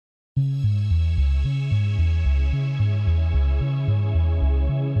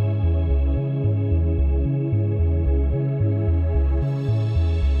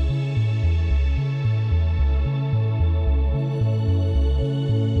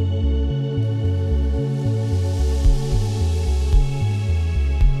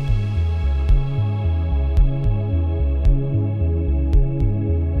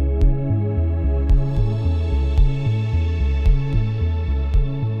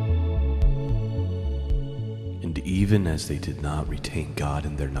even as they did not retain God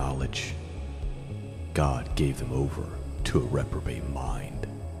in their knowledge, God gave them over to a reprobate mind,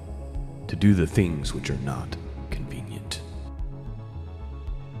 to do the things which are not convenient.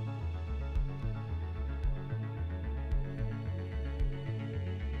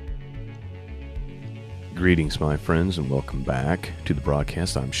 Greetings, my friends, and welcome back to the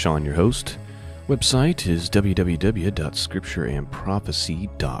broadcast. I'm Sean, your host. Website is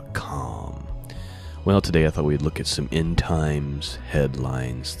www.scriptureandprophecy.com. Well, today I thought we'd look at some end times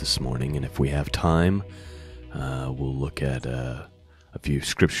headlines this morning, and if we have time, we'll look at a few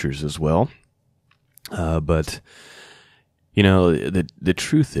scriptures as well. But you know, the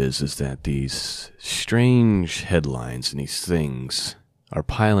truth is that these strange headlines and these things are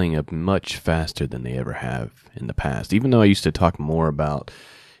piling up much faster than they ever have in the past. Even though I used to talk more about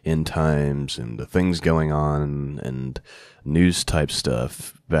end times and the things going on and news type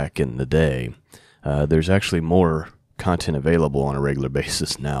stuff back in the day, there's actually more content available on a regular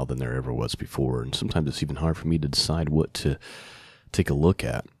basis now than there ever was before, and sometimes it's even hard for me to decide what to take a look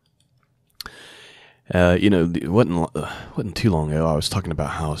at. It wasn't too long ago I was talking about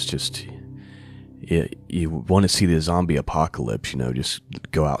how it's just, you want to see the zombie apocalypse, just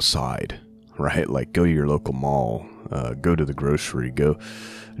go outside, right? Like, go to your local mall, go to the grocery, go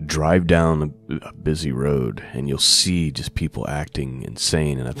drive down a busy road, and you'll see just people acting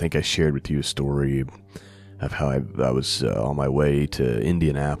insane. And I think I shared with you a story of how I was on my way to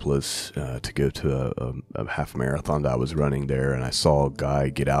Indianapolis to go to a half marathon that I was running there, and I saw a guy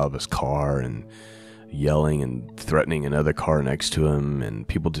get out of his car and yelling and threatening another car next to him, and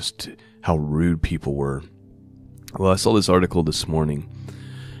people just, how rude people were. Well, I saw this article this morning,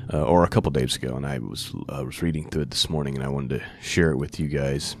 or a couple days ago, and I was reading through it this morning, and I wanted to share it with you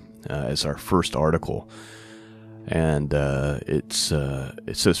guys as our first article. And it says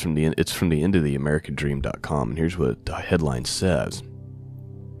it's from the end of the AmericanDream.com, and here's what the headline says.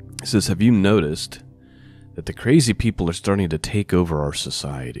 It says, "Have you noticed that the crazy people are starting to take over our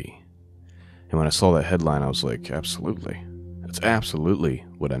society?" And when I saw that headline, I was like, absolutely. That's absolutely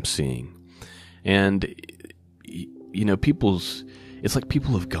what I'm seeing. And it's like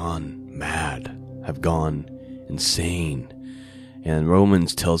people have gone mad, have gone insane. And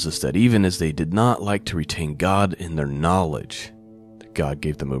Romans tells us that even as they did not like to retain God in their knowledge, that God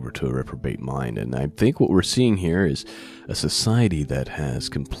gave them over to a reprobate mind. And I think what we're seeing here is a society that has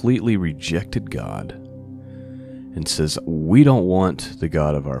completely rejected God and says, we don't want the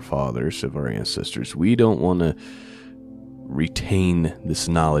God of our fathers, of our ancestors. We don't want to retain this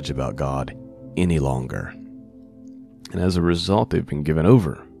knowledge about God any longer. And as a result, they've been given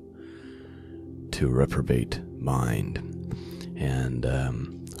over to a reprobate mind. And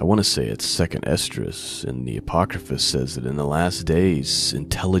I want to say it's 2nd Esdras, and the Apocrypha says that in the last days,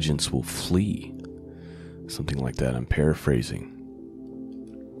 intelligence will flee. Something like that, I'm paraphrasing.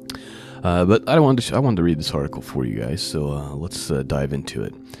 But I wanted to read this article for you guys, so let's dive into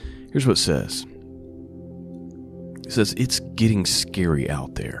it. Here's what it says. It says, "It's getting scary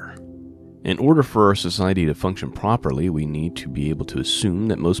out there. In order for our society to function properly, we need to be able to assume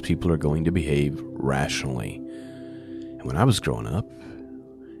that most people are going to behave rationally. And when I was growing up,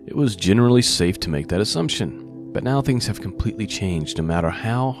 it was generally safe to make that assumption. But now things have completely changed. No matter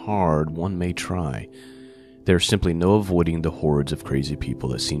how hard one may try, there's simply no avoiding the hordes of crazy people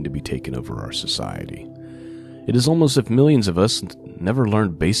that seem to be taking over our society. It is almost as if millions of us never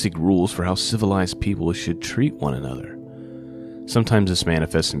learned basic rules for how civilized people should treat one another. Sometimes this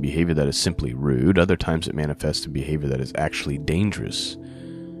manifests in behavior that is simply rude. Other times it manifests in behavior that is actually dangerous.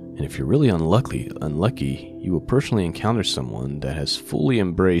 And if you're really unlucky, you will personally encounter someone that has fully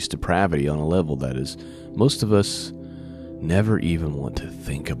embraced depravity on a level that is most of us never even want to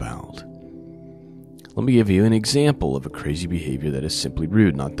think about. Let me give you an example of a crazy behavior that is simply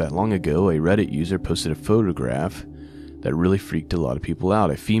rude. Not that long ago, a Reddit user posted a photograph that really freaked a lot of people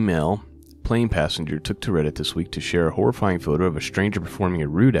out. A female plane passenger took to Reddit this week to share a horrifying photo of a stranger performing a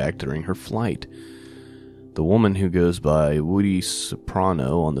rude act during her flight. The woman, who goes by Woody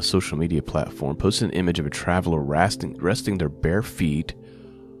Soprano on the social media platform, posted an image of a traveler resting their bare feet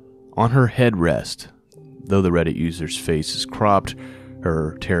on her headrest. Though the Reddit user's face is cropped,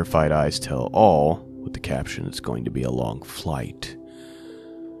 her terrified eyes tell all, with the caption, "It's going to be a long flight."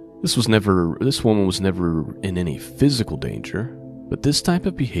 This woman was never in any physical danger, but this type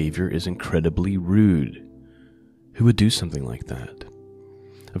of behavior is incredibly rude. Who would do something like that?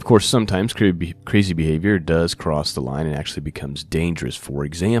 Of course, sometimes crazy behavior does cross the line and actually becomes dangerous. For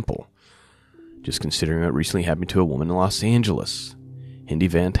example, just considering what recently happened to a woman in Los Angeles. Hindi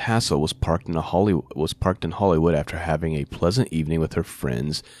Van Tassel was parked in Hollywood after having a pleasant evening with her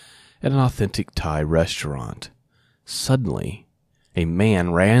friends at an authentic Thai restaurant. Suddenly, a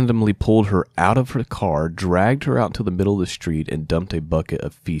man randomly pulled her out of her car, dragged her out to the middle of the street, and dumped a bucket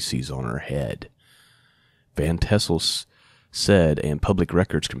of feces on her head. Van Tessel said, and public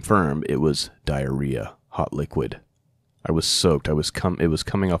records confirm, it was diarrhea, hot liquid. I was soaked. It was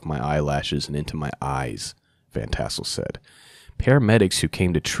coming off my eyelashes and into my eyes, Van Tassel said. Paramedics who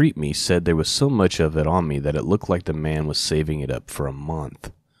came to treat me said there was so much of it on me that it looked like the man was saving it up for a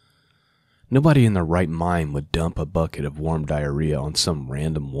month. Nobody in their right mind would dump a bucket of warm diarrhea on some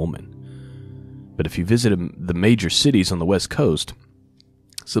random woman. But if you visit the major cities on the West Coast,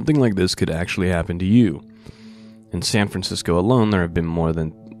 something like this could actually happen to you. In San Francisco alone, there have been more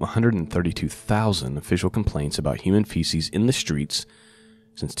than 132,000 official complaints about human feces in the streets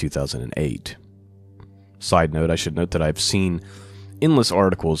since 2008. Side note, I should note that I've seen endless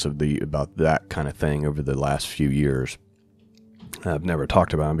articles about that kind of thing over the last few years. I've never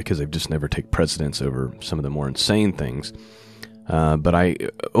talked about them because they've just never take precedence over some of the more insane things. But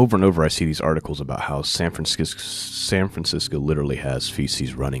over and over I see these articles about how San Francisco literally has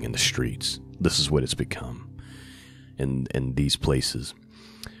feces running in the streets. This is what it's become in these places.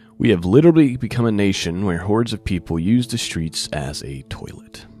 We have literally become a nation where hordes of people use the streets as a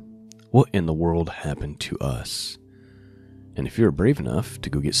toilet. What in the world happened to us? And if you're brave enough to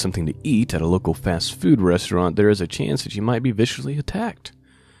go get something to eat at a local fast food restaurant, there is a chance that you might be viciously attacked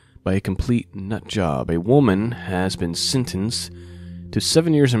by a complete nut job. A woman has been sentenced to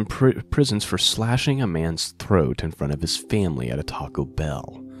 7 years in prison for slashing a man's throat in front of his family at a Taco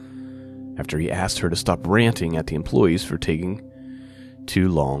Bell, after he asked her to stop ranting at the employees for taking too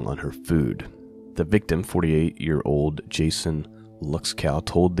long on her food. The victim, 48-year-old Jason Luxcow,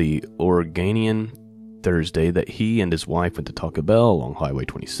 told the Oregonian Thursday that he and his wife went to Taco Bell along Highway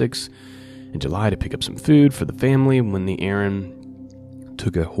 26 in July to pick up some food for the family when the errand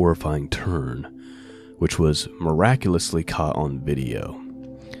took a horrifying turn, which was miraculously caught on video.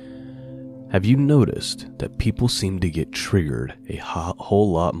 Have you noticed that people seem to get triggered a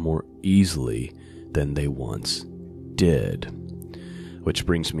whole lot more easily than they once did? Which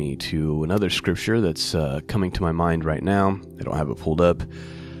brings me to another scripture that's coming to my mind right now. I don't have it pulled up,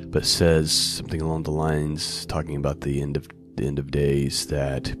 but says something along the lines talking about the end of days,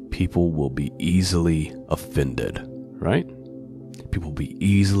 that people will be easily offended, right? People will be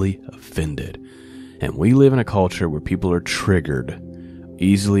easily offended. And we live in a culture where people are triggered,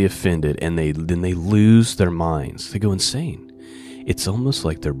 easily offended, and then they lose their minds. They go insane. It's almost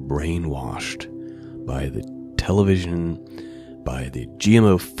like they're brainwashed by the television, by the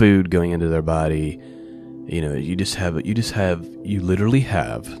GMO food going into their body. You know, you literally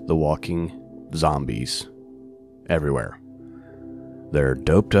have the walking zombies everywhere. They're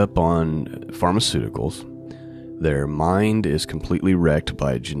doped up on pharmaceuticals. Their mind is completely wrecked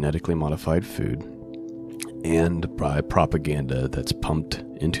by genetically modified food and by propaganda that's pumped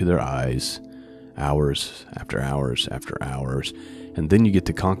into their eyes hours after hours after hours. And then you get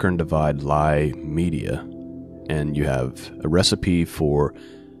the conquer and divide lie media, and you have a recipe for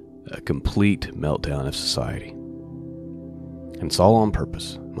a complete meltdown of society. And it's all on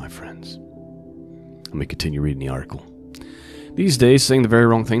purpose, my friends. Let me continue reading the article. These days, saying the very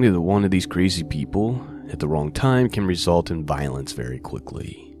wrong thing to one of these crazy people at the wrong time can result in violence very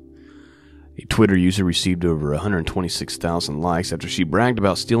quickly. A Twitter user received over 126,000 likes after she bragged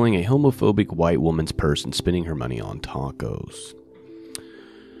about stealing a homophobic white woman's purse and spending her money on tacos.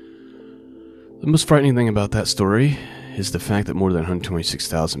 The most frightening thing about that story is the fact that more than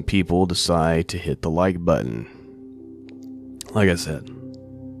 126,000 people decide to hit the like button. Like I said,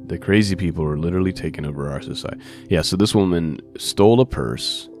 the crazy people are literally taking over our society. Yeah, so this woman stole a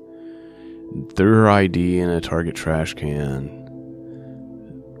purse, threw her ID in a Target trash can,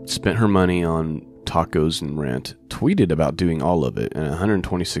 spent her money on tacos and rent, tweeted about doing all of it, and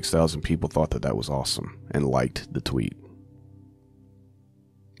 126,000 people thought that was awesome and liked the tweet.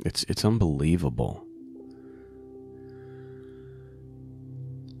 It's unbelievable.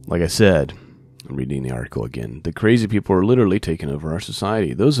 Like I said, I'm reading the article again. The crazy people are literally taking over our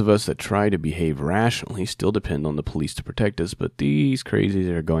society. Those of us that try to behave rationally still depend on the police to protect us, but these crazies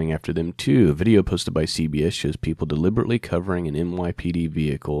are going after them too. A video posted by CBS shows people deliberately covering an NYPD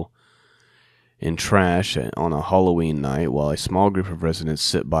vehicle in trash on a Halloween night while a small group of residents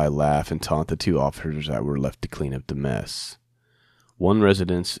sit by, laugh, and taunt the two officers that were left to clean up the mess. One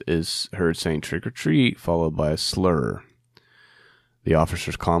resident is heard saying trick or treat, followed by a slur. The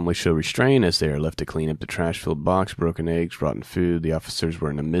officers calmly show restraint as they are left to clean up the trash-filled box, broken eggs, rotten food. The officers were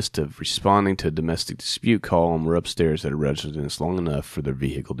in the midst of responding to a domestic dispute call and were upstairs at a residence long enough for their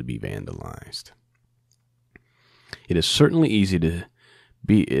vehicle to be vandalized. It is certainly easy to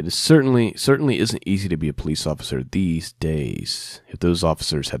It is certainly isn't easy to be a police officer these days. If those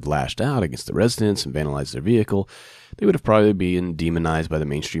officers had lashed out against the residents and vandalized their vehicle, they would have probably been demonized by the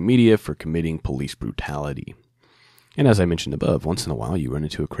mainstream media for committing police brutality. And as I mentioned above, once in a while you run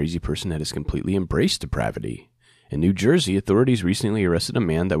into a crazy person that has completely embraced depravity. In New Jersey, authorities recently arrested a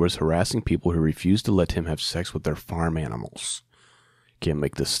man that was harassing people who refused to let him have sex with their farm animals. Can't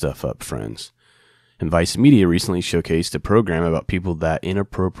make this stuff up, friends. And Vice Media recently showcased a program about people that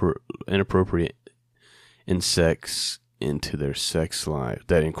inappropriate insects into their sex life,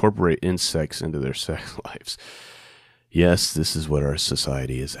 that incorporate insects into their sex lives. Yes, this is what our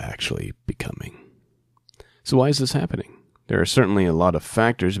society is actually becoming. So why is this happening? There are certainly a lot of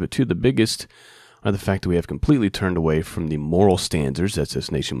factors, but two of the biggest are the fact that we have completely turned away from the moral standards that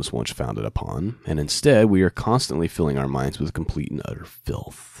this nation was once founded upon, and instead we are constantly filling our minds with complete and utter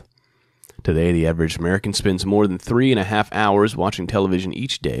filth. Today, the average American spends more than 3.5 hours watching television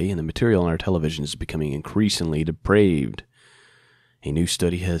each day, and the material on our television is becoming increasingly depraved. A new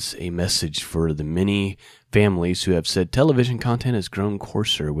study has a message for the many families who have said television content has grown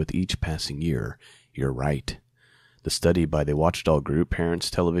coarser with each passing year. You're right. The study by the Watchdog Group Parents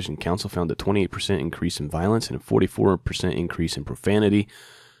Television Council found a 28% increase in violence and a 44% increase in profanity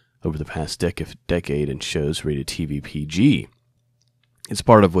over the past decade in shows rated TV PG. It's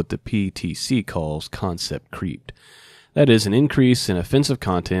part of what the PTC calls concept creep. That is, an increase in offensive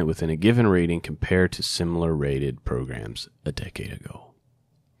content within a given rating compared to similar rated programs a decade ago.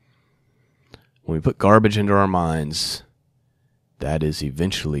 When we put garbage into our minds, that is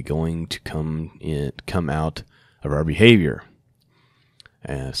eventually going to come out of our behavior.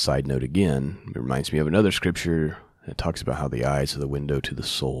 Side note again, it reminds me of another scripture that talks about how the eyes are the window to the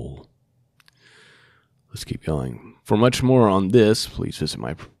soul. Let's keep going. For much more on this, please visit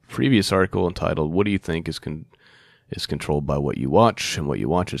my previous article entitled, What Do You Think is Controlled by What You Watch, and What You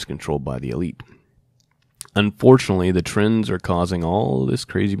Watch is Controlled by the Elite. Unfortunately, the trends are causing all this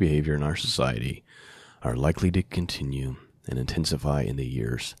crazy behavior in our society are likely to continue and intensify in the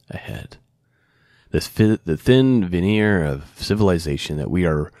years ahead. The thin veneer of civilization that we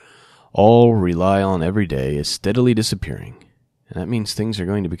are all rely on every day is steadily disappearing. And that means things are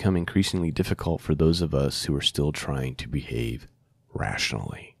going to become increasingly difficult for those of us who are still trying to behave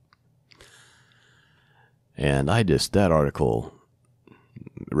rationally. And that article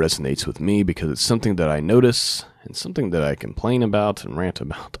resonates with me because it's something that I notice and something that I complain about and rant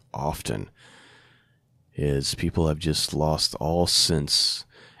about often, is people have just lost all sense.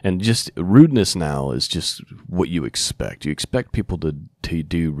 And just rudeness now is just what you expect. You expect people to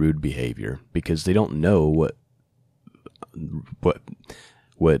do rude behavior because they don't know what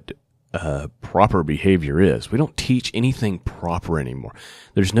proper behavior is. We don't teach anything proper anymore.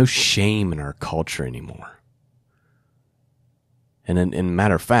 There's no shame in our culture anymore. And in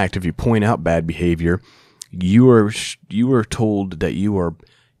matter of fact, if you point out bad behavior, you are told that you are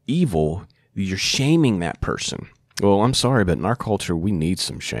evil. You're shaming that person. Well, I'm sorry, but in our culture, we need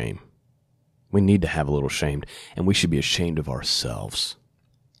some shame. We need to have a little shame, and we should be ashamed of ourselves.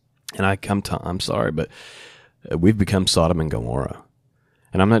 And I'm sorry, but we've become Sodom and Gomorrah.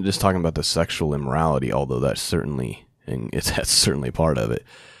 And I'm not just talking about the sexual immorality, although that's certainly part of it.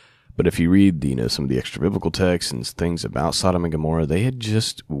 But if you read some of the extra biblical texts and things about Sodom and Gomorrah, they had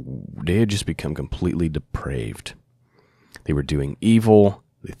just become completely depraved. They were doing evil.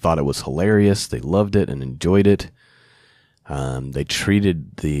 They thought it was hilarious. They loved it and enjoyed it. They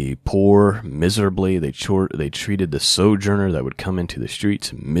treated the poor miserably. They treated the sojourner that would come into the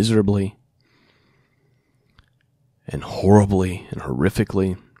streets miserably and horribly and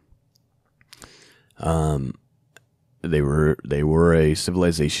horrifically. They were a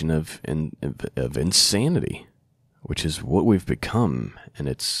civilization of insanity, which is what we've become, and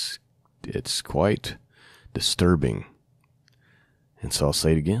it's quite disturbing. And so I'll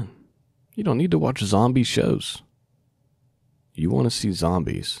say it again. You don't need to watch zombie shows. You want to see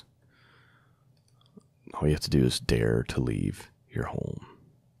zombies, all you have to do is dare to leave your home.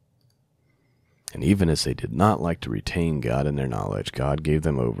 And even as they did not like to retain God in their knowledge, God gave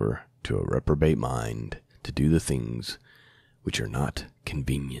them over to a reprobate mind to do the things which are not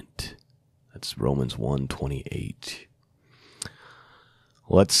convenient. That's Romans 1:28.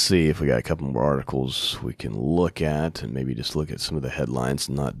 Let's see if we got a couple more articles we can look at, and maybe just look at some of the headlines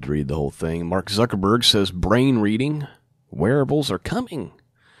and not read the whole thing. Mark Zuckerberg says brain reading wearables are coming,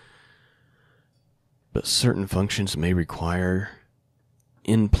 but certain functions may require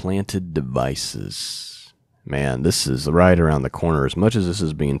implanted devices. Man, this is right around the corner. As much as this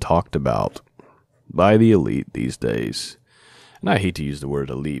is being talked about by the elite these days, And I hate to use the word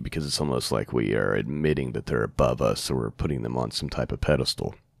elite because it's almost like we are admitting that they're above us, so we're putting them on some type of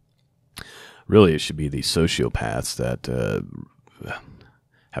pedestal. Really, it should be the sociopaths that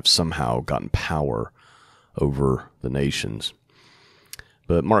have somehow gotten power over the nations.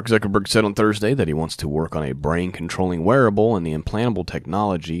 But Mark Zuckerberg said on Thursday that he wants to work on a brain-controlling wearable and the implantable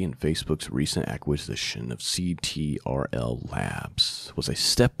technology, and Facebook's recent acquisition of CTRL Labs was a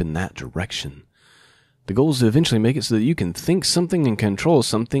step in that direction. The goal is to eventually make it so that you can think something and control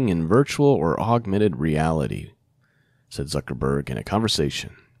something in virtual or augmented reality, said Zuckerberg in a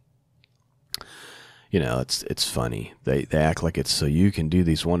conversation. You know, it's funny. They act like it's so you can do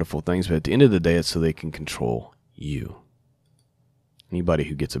these wonderful things, but at the end of the day, it's so they can control you. Anybody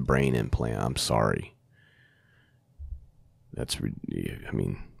who gets a brain implant, I'm sorry. Use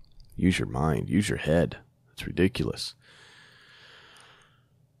your mind, use your head. It's ridiculous.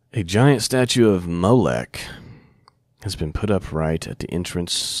 A giant statue of Molech has been put upright at the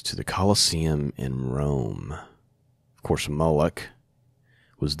entrance to the Colosseum in Rome. Of course, Moloch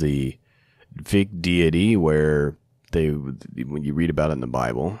was the fake deity where when you read about it in the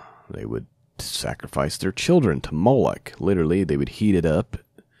Bible, they would sacrifice their children to Moloch. Literally, they would heat it up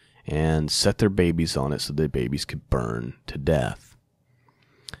and set their babies on it so the babies could burn to death.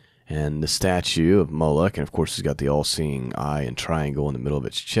 And the statue of Moloch, and of course it's got the all-seeing eye and triangle in the middle of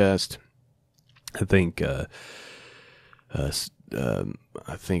its chest. I think the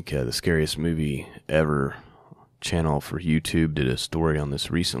Scariest Movie Ever channel for YouTube did a story on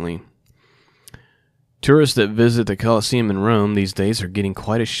this recently. Tourists that visit the Colosseum in Rome these days are getting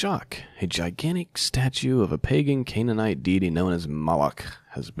quite a shock. A gigantic statue of a pagan Canaanite deity known as Moloch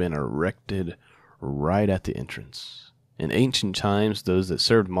has been erected right at the entrance. In ancient times, those that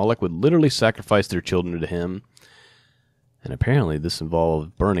served Moloch would literally sacrifice their children to him, and apparently this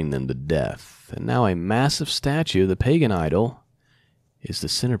involved burning them to death. And now a massive statue of the pagan idol is the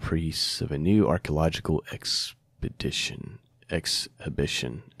centerpiece of a new archaeological exhibition at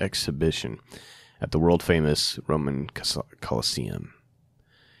the world-famous Roman Colosseum.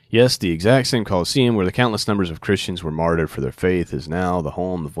 Yes, the exact same Colosseum where the countless numbers of Christians were martyred for their faith is now the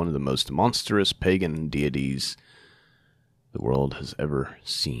home of one of the most monstrous pagan deities the world has ever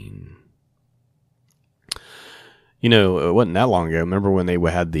seen. You know, it wasn't that long ago. Remember when they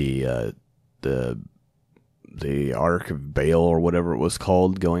had the Ark of Baal or whatever it was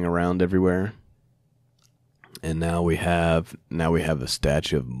called going around everywhere? And now we have a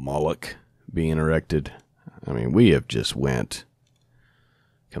statue of Moloch being erected. I mean, we have just went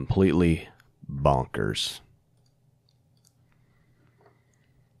completely bonkers.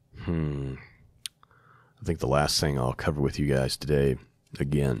 I think the last thing I'll cover with you guys today,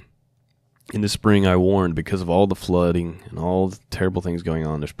 again, in the spring I warned, because of all the flooding and all the terrible things going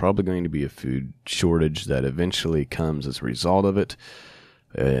on, there's probably going to be a food shortage that eventually comes as a result of it.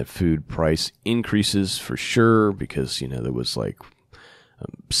 Food price increases for sure, because, you know, there was like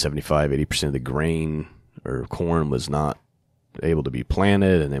 75-80% of the grain or corn was not able to be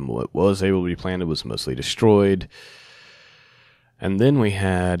planted, and then what was able to be planted was mostly destroyed. And then we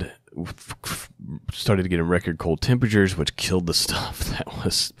started getting record cold temperatures, which killed the stuff that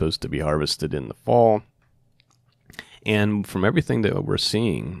was supposed to be harvested in the fall. And from everything that we're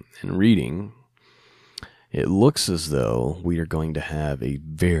seeing and reading, it looks as though we are going to have a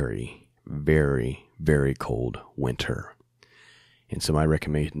very, very, very cold winter. And so my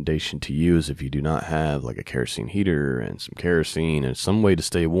recommendation to you is, if you do not have like a kerosene heater and some kerosene and some way to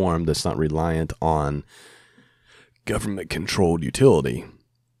stay warm that's not reliant on government-controlled utility,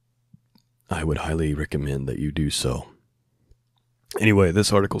 I would highly recommend that you do so. Anyway,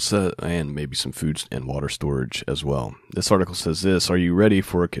 this article says, and maybe some food and water storage as well. This article says this: are you ready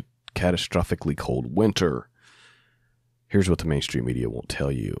for a catastrophically cold winter? Here's what the mainstream media won't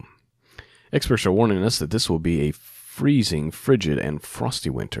tell you. Experts are warning us that this will be a freezing, frigid, and frosty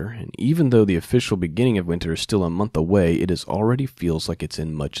winter, and even though the official beginning of winter is still a month away, it already feels like it's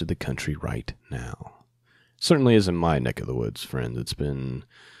in much of the country right now. Certainly is in my neck of the woods, friends. It's been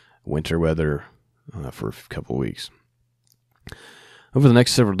winter weather for a couple of weeks. Over the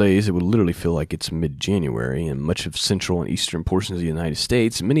next several days, it will literally feel like it's mid-January, and much of central and eastern portions of the United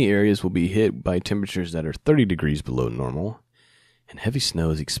States, many areas will be hit by temperatures that are 30 degrees below normal, and heavy snow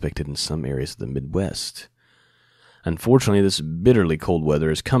is expected in some areas of the Midwest. Unfortunately, this bitterly cold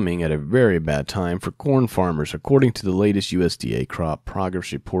weather is coming at a very bad time for corn farmers. According to the latest USDA crop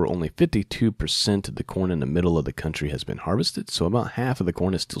progress report, only 52% of the corn in the middle of the country has been harvested, so about half of the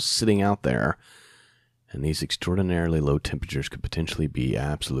corn is still sitting out there. And these extraordinarily low temperatures could potentially be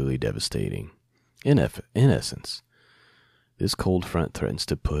absolutely devastating. In essence, This cold front threatens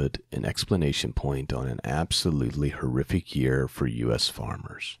to put an exclamation point on an absolutely horrific year for U.S.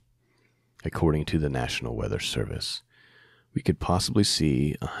 farmers. According to the National Weather Service, we could possibly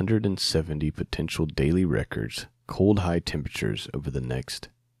see 170 potential daily records, cold high temperatures over the next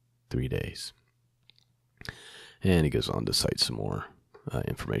 3 days. And he goes on to cite some more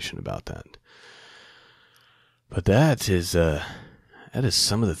information about that. But that is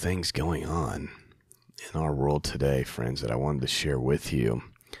some of the things going on in our world today, friends, that I wanted to share with you.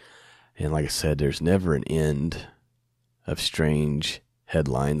 And like I said, there's never an end of strange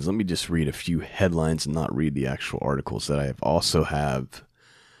headlines. Let me just read a few headlines and not read the actual articles that I also have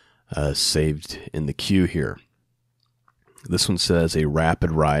saved in the queue here. This one says, a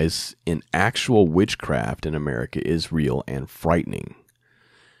rapid rise in actual witchcraft in America is real and frightening.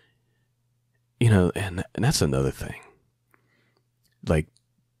 You know, and that's another thing. Like,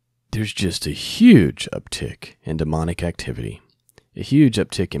 there's just a huge uptick in demonic activity, a huge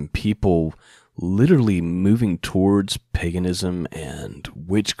uptick in people literally moving towards paganism and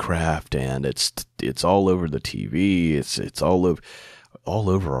witchcraft, and it's all over the TV. It's all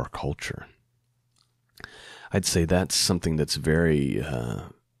over our culture. I'd say that's something that's very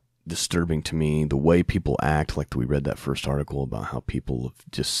disturbing to me. The way people act, like we read that first article about how people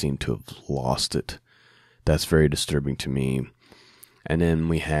have just seem to have lost it. That's very disturbing to me. And then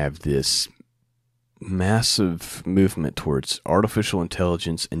we have this massive movement towards artificial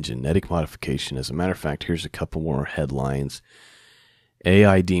intelligence and genetic modification. As a matter of fact, here's a couple more headlines.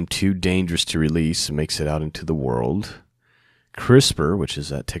 AI deemed too dangerous to release and makes it out into the world. CRISPR, which is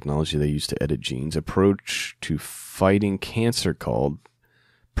that technology they use to edit genes, approach to fighting cancer called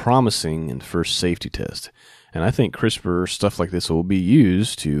promising in first safety test. And I think CRISPR, stuff like this, will be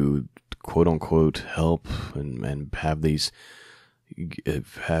used to quote unquote help and have these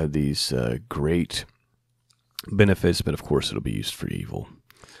great benefits, but of course it'll be used for evil.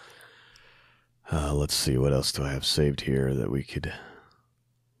 Let's see, what else do I have saved here that we could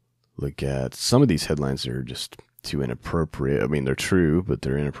look at? Some of these headlines are just too inappropriate. I mean, they're true, but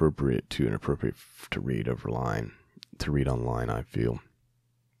they're too inappropriate to read online, I feel.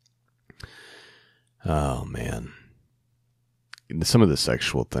 Oh, man. Some of the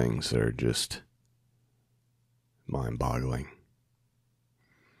sexual things are just mind-boggling.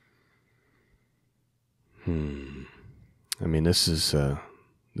 I mean, this is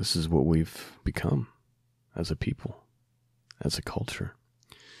what we've become as a people, as a culture.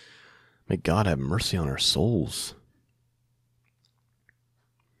 May God have mercy on our souls.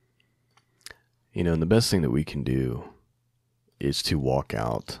 You know, and the best thing that we can do is to walk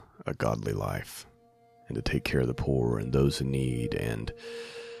out a godly life and to take care of the poor and those in need and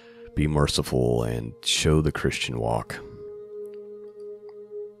be merciful and show the Christian walk.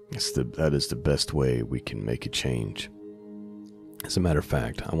 That is the best way we can make a change. As a matter of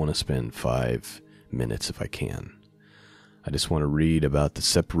fact, I want to spend 5 minutes, if I can. I just want to read about the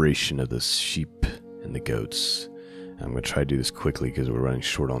separation of the sheep and the goats. I'm going to try to do this quickly because we're running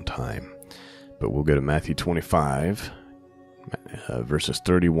short on time. But we'll go to Matthew 25, verses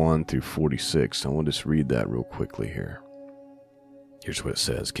 31 through 46. I want to just read that real quickly here. Here's what it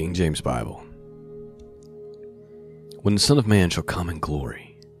says, King James Bible. When the Son of Man shall come in glory,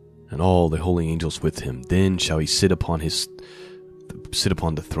 and all the holy angels with him, then shall he sit upon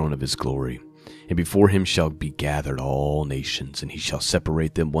the throne of his glory. And before him shall be gathered all nations, and he shall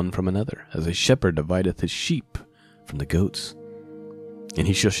separate them one from another, as a shepherd divideth his sheep from the goats. And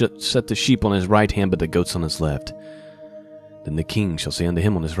he shall set the sheep on his right hand, but the goats on his left. Then the king shall say unto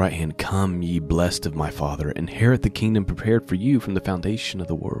him on his right hand, Come, ye blessed of my Father, inherit the kingdom prepared for you from the foundation of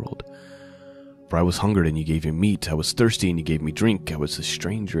the world. For I was hungered, and you gave me meat. I was thirsty, and you gave me drink. I was a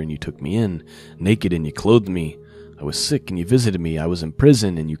stranger, and you took me in. Naked, and you clothed me. I was sick, and you visited me. I was in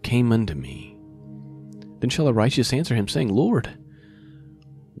prison, and you came unto me. Then shall the righteous answer him, saying, Lord,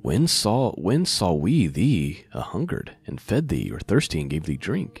 when saw we thee a hungered, and fed thee, or thirsty, and gave thee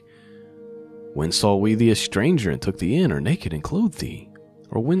drink? When saw we thee a stranger, and took thee in, or naked, and clothed thee?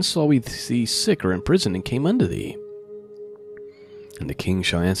 Or when saw we thee sick, or in prison, and came unto thee? And the king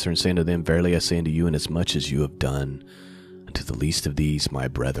shall answer and say unto them, Verily I say unto you, inasmuch as you have done unto the least of these my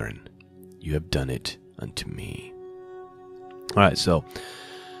brethren, you have done it unto me. All right, so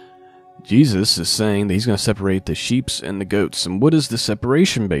Jesus is saying that he's going to separate the sheep and the goats. And what is the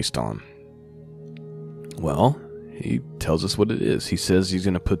separation based on? Well, he tells us what it is. He says he's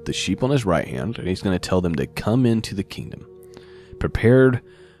going to put the sheep on his right hand, and he's going to tell them to come into the kingdom, prepared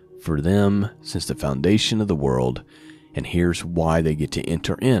for them since the foundation of the world. And here's why they get to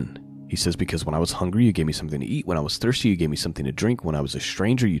enter in. He says, because when I was hungry, you gave me something to eat. When I was thirsty, you gave me something to drink. When I was a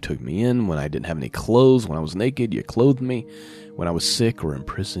stranger, you took me in. When I didn't have any clothes, when I was naked, you clothed me. When I was sick or in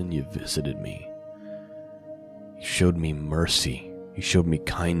prison, you visited me. You showed me mercy. You showed me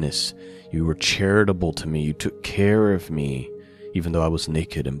kindness. You were charitable to me. You took care of me, even though I was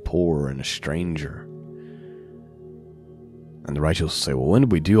naked and poor and a stranger. And the righteous will say, well, when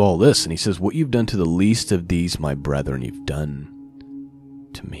did we do all this? And he says, what you've done to the least of these, my brethren, you've done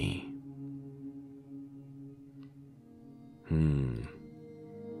to me.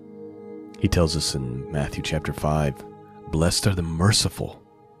 He tells us in Matthew chapter 5, blessed are the merciful,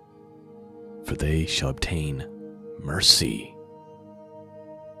 for they shall obtain mercy.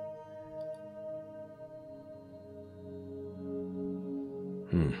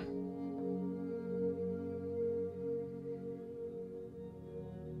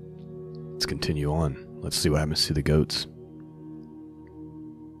 Let's continue on. Let's see what happens to the goats.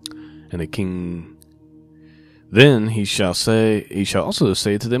 And the king, then he shall also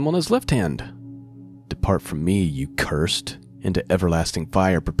say to them on his left hand, depart from me, you cursed, into everlasting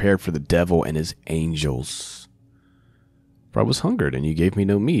fire, prepared for the devil and his angels. For I was hungered, and you gave me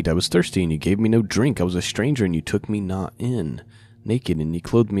no meat. I was thirsty, and you gave me no drink. I was a stranger, and you took me not in. Naked, and you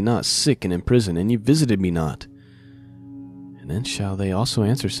clothed me not. Sick, and in prison, and you visited me not. And then shall they also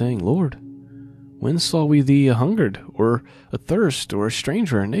answer, saying, Lord, when saw we thee hungered, or athirst, or a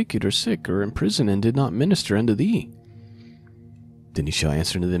stranger, or naked, or sick, or in prison, and did not minister unto thee? Then he shall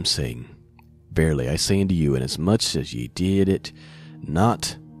answer unto them, saying, verily I say unto you, inasmuch as ye did it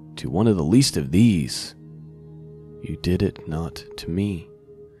not to one of the least of these, you did it not to me.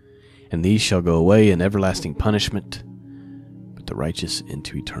 And these shall go away in everlasting punishment, but the righteous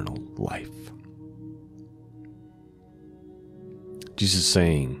into eternal life. Jesus is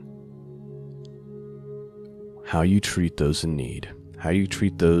saying, how you treat those in need, how you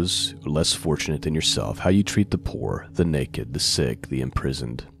treat those less fortunate than yourself, how you treat the poor, the naked, the sick, the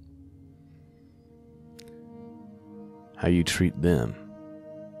imprisoned, how you treat them,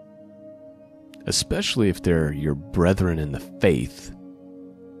 especially if they're your brethren in the faith,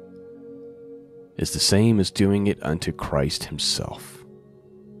 is the same as doing it unto Christ himself.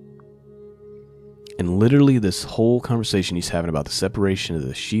 And literally this whole conversation he's having about the separation of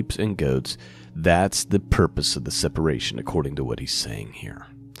the sheep and goats, that's the purpose of the separation according to what he's saying here.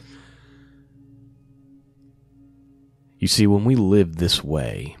 You see, when we live this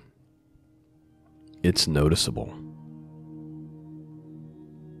way, it's noticeable.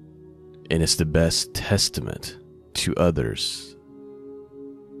 And it's the best testament to others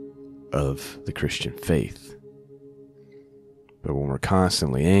of the Christian faith. But when we're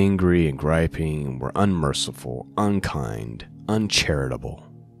constantly angry and griping, and we're unmerciful, unkind, uncharitable,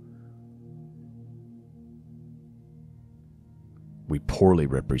 we poorly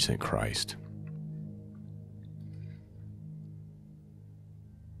represent Christ.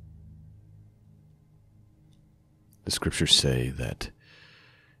 The scriptures say that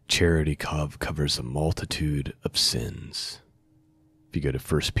charity covers a multitude of sins. If you go to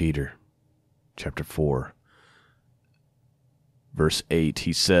 1 Peter chapter 4, verse 8,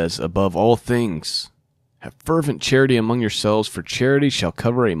 he says, above all things, have fervent charity among yourselves, for charity shall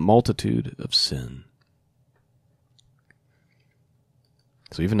cover a multitude of sin.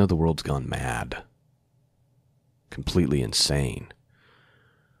 So even though the world's gone mad, completely insane,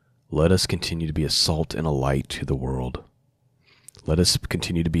 let us continue to be a salt and a light to the world. Let us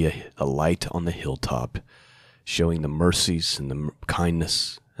continue to be a light on the hilltop, showing the mercies and the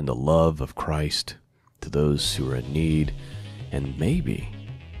kindness and the love of Christ to those who are in need. And maybe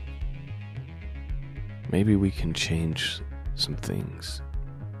we can change some things.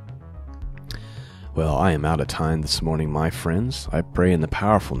 Well, I am out of time this morning, my friends. I pray in the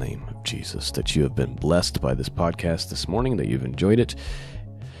powerful name of Jesus that you have been blessed by this podcast this morning, that you've enjoyed it.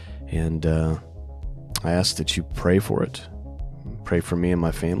 And I ask that you pray for it. Pray for me and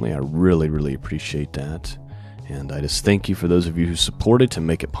my family. I really, really appreciate that. And I just thank you for those of you who supported to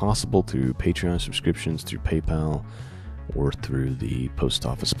make it possible through Patreon subscriptions, through PayPal, or through the post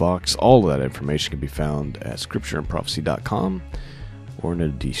office box. All of that information can be found at scriptureandprophecy.com or in the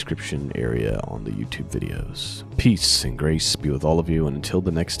description area on the YouTube videos. Peace and grace be with all of you, and until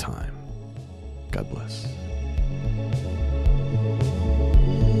the next time, God bless.